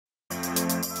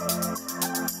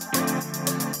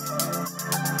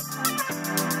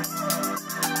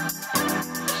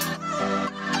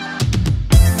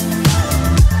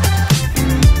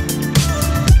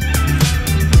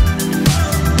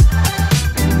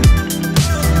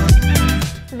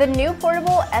The new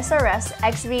portable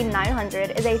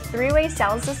SRS-XV900 is a three-way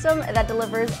sound system that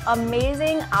delivers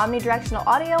amazing omnidirectional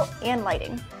audio and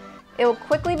lighting. It will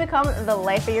quickly become the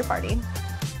life of your party.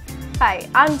 Hi,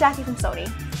 I'm Jackie from Sony.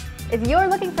 If you are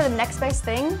looking for the next best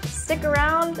thing, stick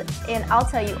around and I'll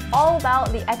tell you all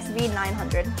about the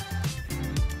XV900.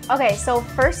 Okay, so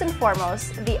first and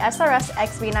foremost, the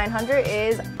SRS-XV900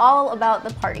 is all about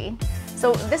the party.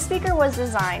 So this speaker was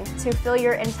designed to fill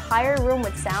your entire room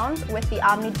with sound with the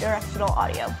omnidirectional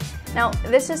audio. Now,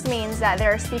 this just means that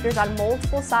there are speakers on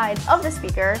multiple sides of the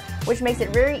speaker, which makes it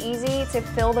very easy to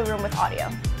fill the room with audio.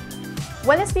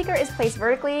 When the speaker is placed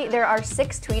vertically, there are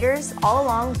 6 tweeters all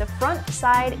along the front,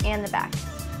 side, and the back,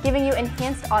 giving you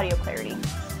enhanced audio clarity.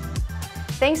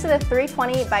 Thanks to the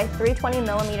 320 by 320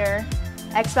 millimeter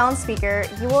X-Balance speaker,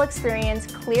 you will experience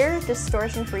clear,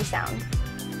 distortion-free sound.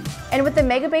 And with the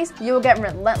Mega Bass, you will get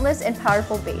relentless and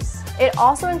powerful bass. It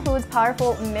also includes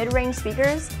powerful mid-range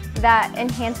speakers that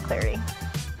enhance clarity.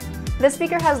 The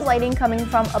speaker has lighting coming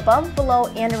from above, below,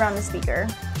 and around the speaker,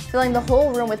 filling the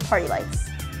whole room with party lights.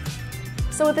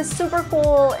 So with this super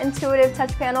cool, intuitive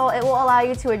touch panel, it will allow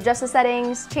you to adjust the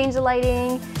settings, change the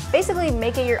lighting, basically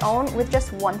make it your own with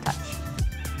just one touch.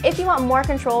 If you want more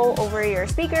control over your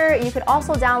speaker, you could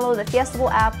also download the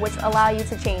Fiestable app, which allow you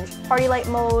to change party light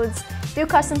modes, do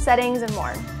custom settings, and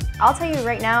more. I'll tell you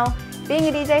right now, being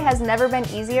a DJ has never been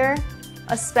easier,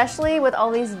 especially with all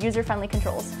these user-friendly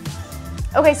controls.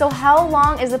 Okay, so how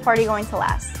long is the party going to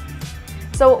last?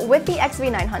 So with the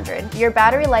XV900, your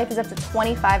battery life is up to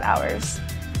 25 hours.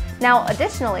 Now,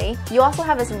 additionally, you also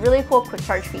have this really cool quick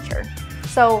charge feature.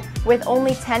 So with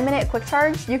only 10-minute quick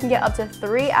charge, you can get up to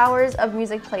 3 hours of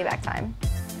music playback time.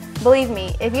 Believe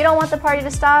me, if you don't want the party to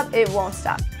stop, it won't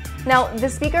stop. Now, the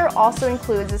speaker also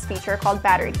includes this feature called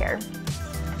Battery Care.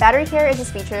 Battery Care is this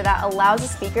feature that allows the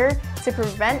speaker to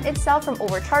prevent itself from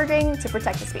overcharging to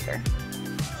protect the speaker.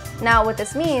 Now, what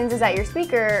this means is that your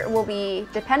speaker will be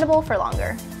dependable for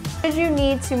longer. Should you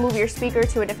need to move your speaker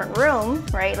to a different room,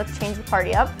 right, let's change the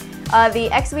party up, the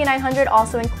XV900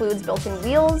 also includes built-in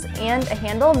wheels and a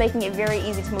handle, making it very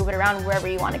easy to move it around wherever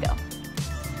you want to go.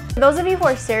 For those of you who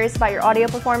are serious about your audio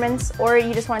performance, or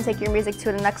you just want to take your music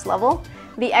to the next level,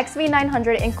 the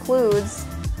XV900 includes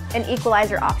an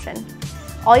equalizer option.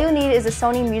 All you need is a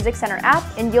Sony Music Center app,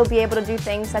 and you'll be able to do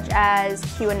things such as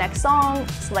cue a next song,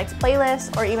 select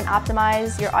playlists, or even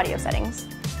optimize your audio settings.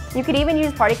 You could even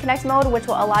use Party Connect mode, which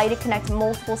will allow you to connect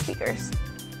multiple speakers.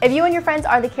 If you and your friends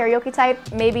are the karaoke type,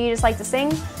 maybe you just like to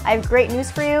sing, I have great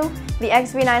news for you. The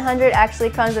XV900 actually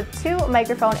comes with 2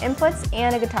 microphone inputs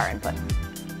and a guitar input.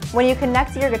 When you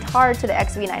connect your guitar to the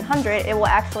XV900, it will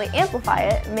actually amplify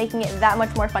it, making it that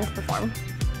much more fun to perform.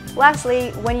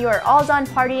 Lastly, when you are all done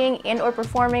partying and or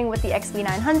performing with the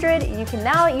XV900, you can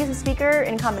now use the speaker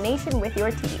in combination with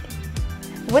your TV.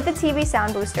 With the TV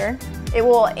sound booster, it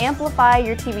will amplify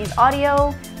your TV's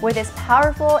audio with this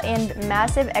powerful and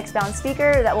massive X-Balance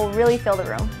speaker that will really fill the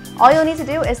room. All you'll need to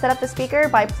do is set up the speaker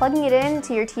by plugging it in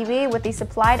to your TV with the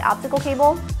supplied optical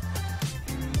cable.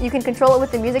 You can control it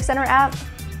with the Music Center app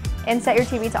and set your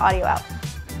TV to audio out.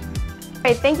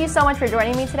 Alright, thank you so much for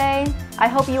joining me today. I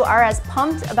hope you are as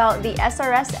pumped about the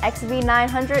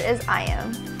SRS-XV900 as I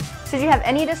am. Should you have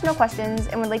any additional questions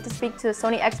and would like to speak to a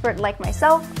Sony expert like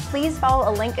myself, please follow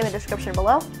a link in the description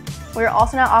below. We are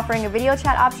also now offering a video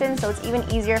chat option, so it's even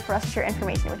easier for us to share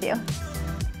information with you.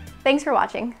 Thanks for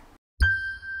watching.